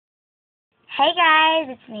Hey guys,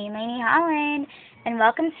 it's me, Lanie Holland, and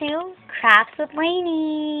welcome to Crafts with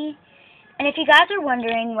Lanie. And if you guys are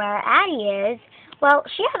wondering where Addie is, well,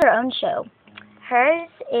 she has her own show. Hers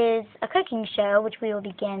is a cooking show, which we will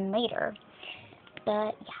begin later.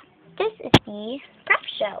 But yeah, this is the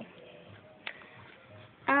craft show.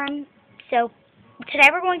 So today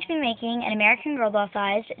we're going to be making an American Girl doll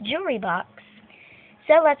sized jewelry box.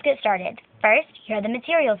 So let's get started. First, here are the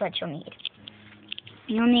materials that you'll need.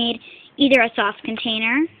 You'll need either a sauce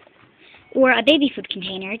container or a baby food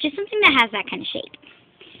container, just something that has that kind of shape.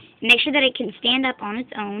 Make sure that it can stand up on its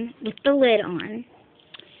own with the lid on,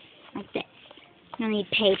 like this. You'll need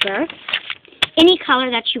paper, any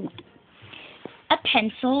color that you want, a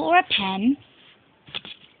pencil or a pen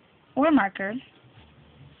or a marker,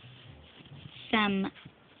 some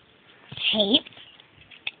tape,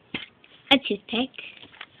 a toothpick,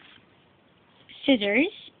 scissors,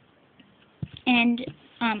 and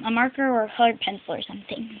a marker or a colored pencil or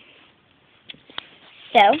something.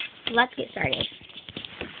 So, let's get started.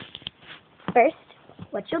 First,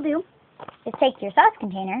 what you'll do is take your sauce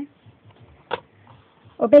container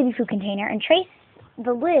or baby food container and trace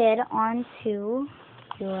the lid onto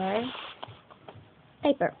your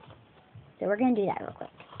paper. So we're going to do that real quick.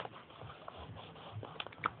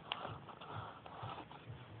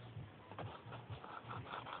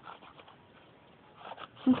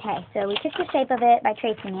 Okay, so we took the shape of it by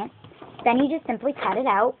tracing it. Then you just simply cut it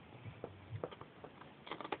out.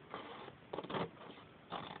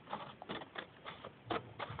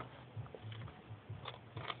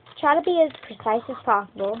 Try to be as precise as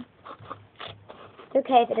possible. It's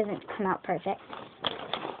okay if it doesn't come out perfect.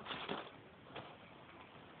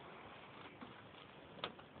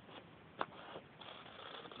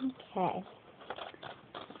 Okay.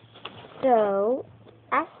 So,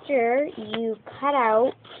 after you cut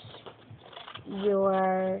out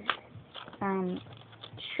your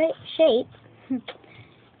shape,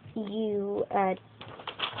 you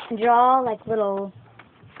draw like little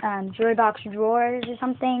jewelry box drawers or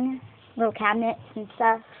something, little cabinets and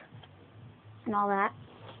stuff, and all that.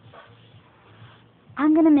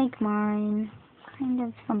 I'm going to make mine kind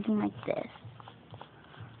of something like this.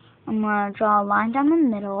 I'm going to draw a line down the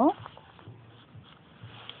middle,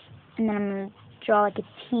 and then I'm going to draw like a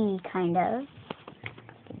T, kind of.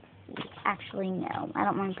 Actually, no. I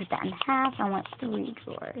don't want to put that in half. I want 3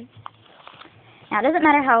 drawers. Now, it doesn't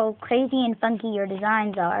matter how crazy and funky your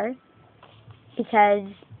designs are, because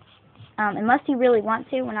unless you really want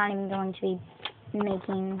to, we're not even going to be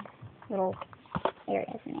making little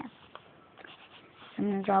areas in there. I'm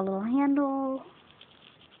going to draw a little handle.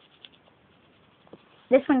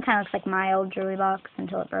 This one kind of looks like my old jewelry box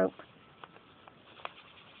until it broke.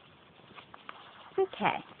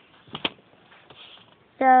 Okay.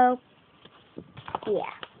 So, yeah.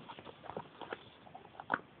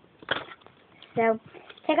 So,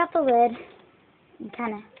 take off the lid and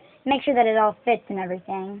kind of make sure that it all fits and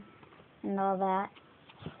everything and all that.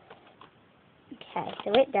 Okay,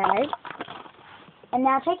 so it does. And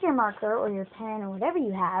now take your marker or your pen or whatever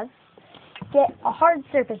you have. Get a hard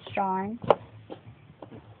surface drawn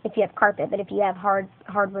if you have carpet, but if you have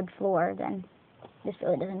hardwood floor, then this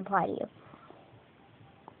really doesn't apply to you.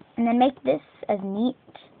 And then make this as neat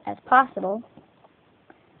as possible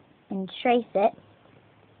and trace it.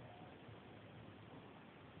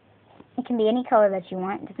 It can be any color that you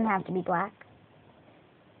want. It doesn't have to be black.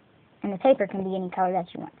 And the paper can be any color that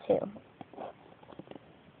you want too.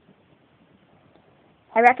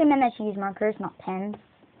 I recommend that you use markers, not pens,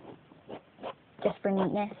 just for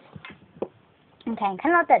neatness. Okay,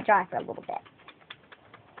 kind of let that dry for a little bit.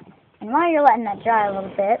 And while you're letting that dry a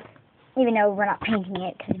little bit, even though we're not painting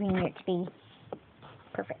it because we need it to be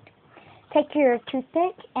perfect, take your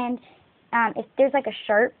toothpick and if there's like a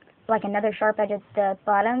sharp, like another sharp edge at the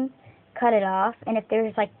bottom, cut it off. And if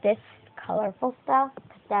there's like this colorful stuff,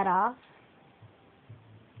 cut that off.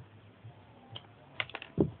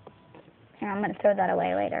 And I'm going to throw that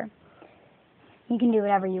away later. You can do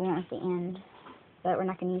whatever you want at the end, but we're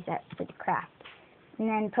not going to use that for the craft. And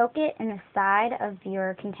then poke it in the side of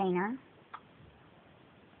your container.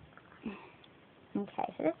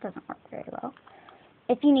 Okay, so this doesn't work very well.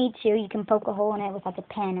 If you need to, you can poke a hole in it with like a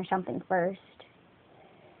pen or something first.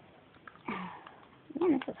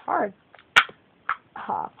 Man, this is hard.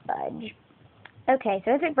 Oh, fudge. Okay,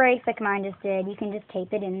 so if it breaks like mine just did, you can just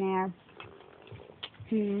tape it in there.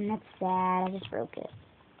 That's sad. I just broke it.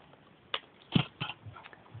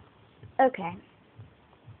 Okay.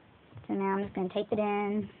 So now I'm just going to tape it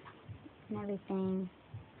in and everything.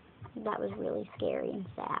 That was really scary and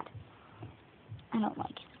sad. I don't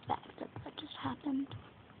like the fact that that just happened.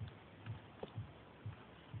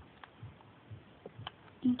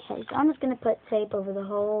 Okay, so I'm just going to put tape over the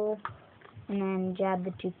hole and then jab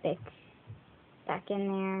the toothpick back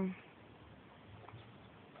in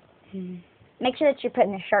there. Make sure that you're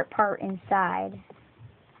putting the sharp part inside,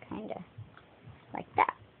 kind of like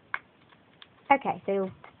that. Okay,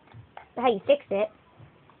 so how you fix it,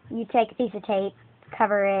 you take a piece of tape,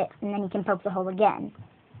 cover it, and then you can poke the hole again.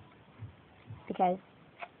 Because,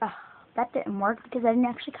 that didn't work because I didn't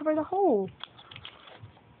actually cover the hole.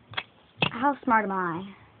 How smart am I?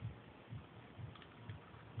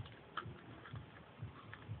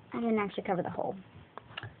 I didn't actually cover the hole.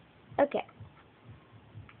 Okay.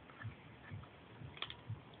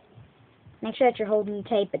 Make sure that you're holding the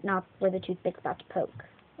tape but not where the toothpick's about to poke.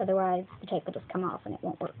 Otherwise, the tape will just come off and it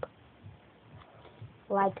won't work.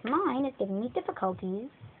 Like mine, it's giving me difficulties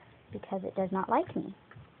because it does not like me.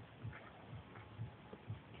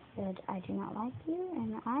 Said, I do not like you,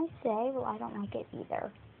 and I say, well, I don't like it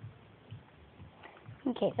either.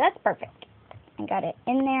 Okay, so that's perfect. I got it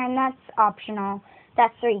in there, and that's optional.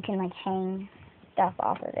 That's where you can, like, hang stuff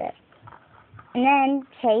off of it. And then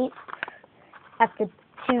tape at the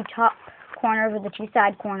two top corners or the two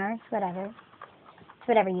side corners, whatever. It's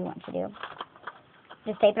whatever you want to do.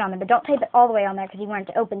 Just tape it on there, but don't tape it all the way on there because you want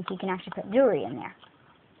it to open so you can actually put jewelry in there.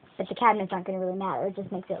 But the cabinet's not going to really matter. It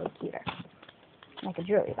just makes it look cuter. Like a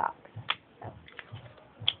jewelry box. So.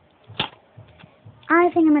 I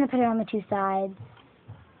think I'm going to put it on the two sides.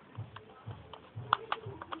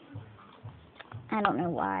 I don't know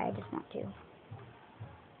why, I just want to.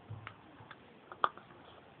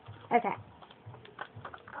 Okay.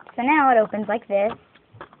 So now it opens like this,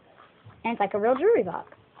 and it's like a real jewelry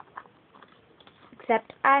box.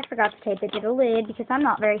 Except I forgot to tape it to the lid because I'm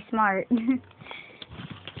not very smart.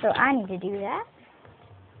 So I need to do that.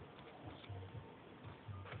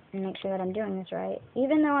 And make sure that I'm doing this right.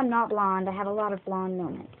 Even though I'm not blonde, I have a lot of blonde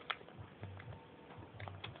moments.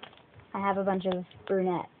 I have a bunch of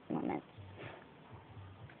brunette moments.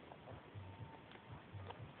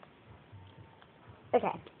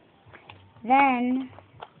 Okay. Then,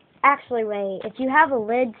 actually wait, if you have a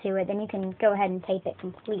lid to it, then you can go ahead and tape it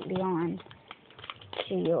completely on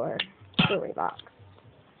to your jewelry box.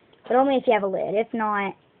 But only if you have a lid. If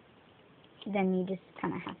not, then you just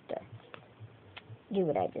kind of have to do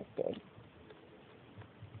what I just did.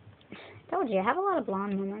 Told you, I have a lot of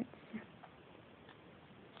blonde moments.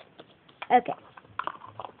 Okay.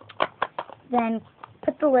 Then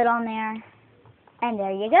put the lid on there, and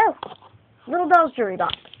there you go. Little doll's jewelry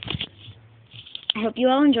box. I hope you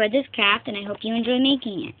all enjoyed this craft, and I hope you enjoy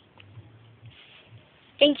making it.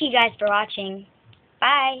 Thank you guys for watching.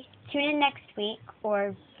 Bye. Tune in next week,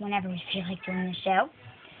 or whenever we feel like doing the show.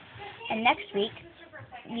 And next week,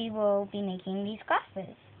 we will be making these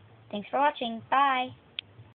glasses. Thanks for watching. Bye.